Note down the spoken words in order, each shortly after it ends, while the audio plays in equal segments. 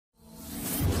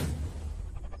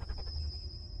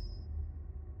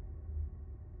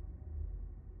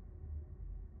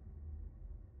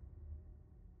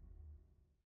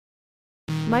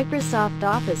Microsoft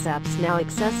Office apps now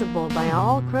accessible by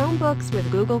all Chromebooks with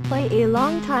Google Play. A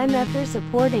long time after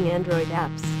supporting Android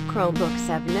apps, Chromebooks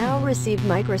have now received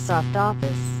Microsoft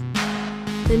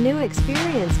Office. The new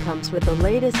experience comes with the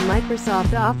latest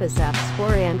Microsoft Office apps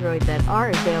for Android that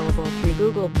are available through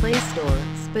Google Play Store,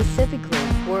 specifically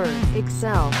Word,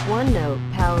 Excel,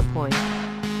 OneNote, PowerPoint.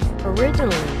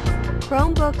 Originally,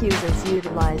 Chromebook users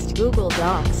utilized Google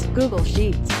Docs, Google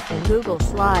Sheets, and Google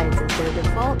Slides as their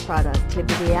default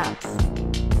productivity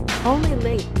apps. Only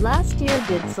late last year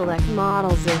did select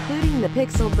models including the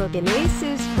Pixelbook and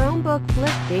Asus Chromebook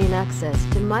Flip gain access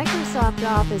to Microsoft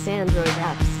Office Android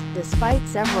apps, despite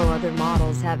several other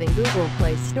models having Google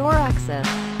Play Store access.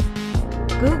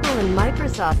 Google and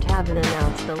Microsoft haven't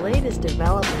announced the latest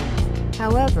development.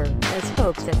 However, as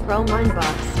folks at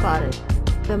ChromeUnboxed spotted,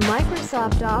 the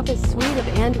Microsoft Office suite of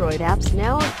Android apps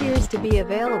now appears to be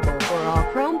available for all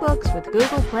Chromebooks with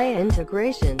Google Play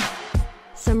integration.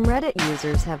 Some Reddit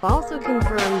users have also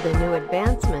confirmed the new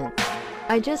advancement.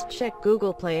 I just checked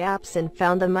Google Play apps and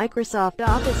found the Microsoft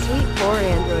Office suite for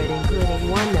Android including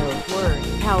OneNote, Word,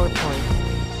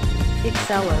 PowerPoint.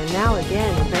 Excel are now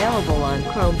again available on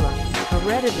Chromebooks, a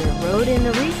Redditor wrote in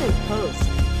a recent post.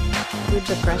 With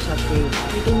the fresh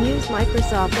update, you can use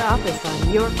Microsoft Office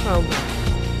on your Chromebook.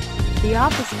 The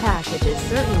Office package is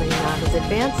certainly not as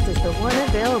advanced as the one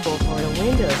available for a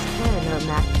Windows 10 or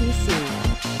Mac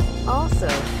PC. Also,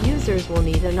 users will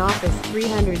need an Office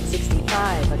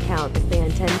 365 account if they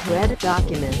intend to edit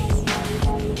documents,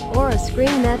 or a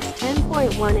screen that's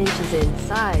 10.1 inches in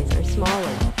size or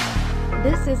smaller.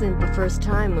 This isn't the first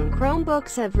time when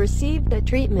Chromebooks have received a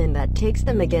treatment that takes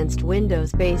them against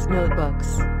Windows-based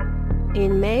notebooks.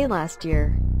 In May last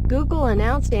year, Google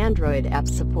announced Android app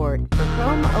support for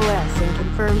Chrome OS and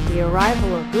confirmed the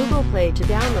arrival of Google Play to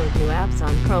download new apps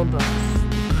on Chromebooks.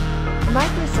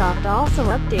 Microsoft also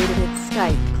updated its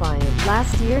Skype client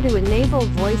last year to enable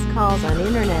voice calls on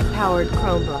internet-powered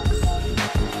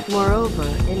Chromebooks. Moreover,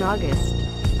 in August,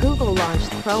 Google launched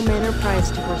Chrome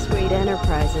Enterprise to persuade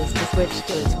enterprises to switch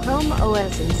to its Chrome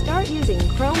OS and start using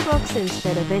Chromebooks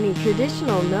instead of any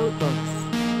traditional notebooks.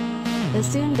 The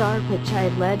Sundar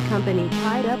Pichai-led company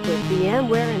tied up with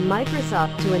VMware and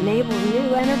Microsoft to enable new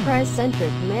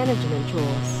enterprise-centric management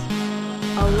tools.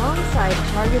 Alongside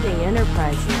targeting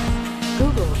enterprises,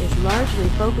 Google is largely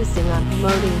focusing on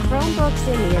promoting Chromebooks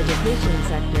in the education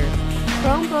sector.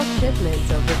 Chromebook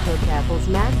shipments overtook Apple's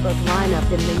MacBook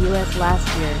lineup in the US last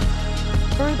year.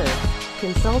 Further,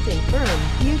 consulting firm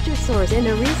FutureSource in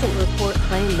a recent report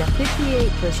claimed that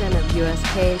 58% of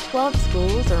US K-12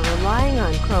 schools are relying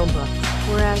on Chromebooks,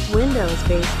 whereas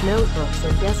Windows-based notebooks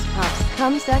and desktops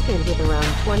come second with around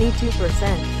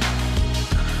 22%.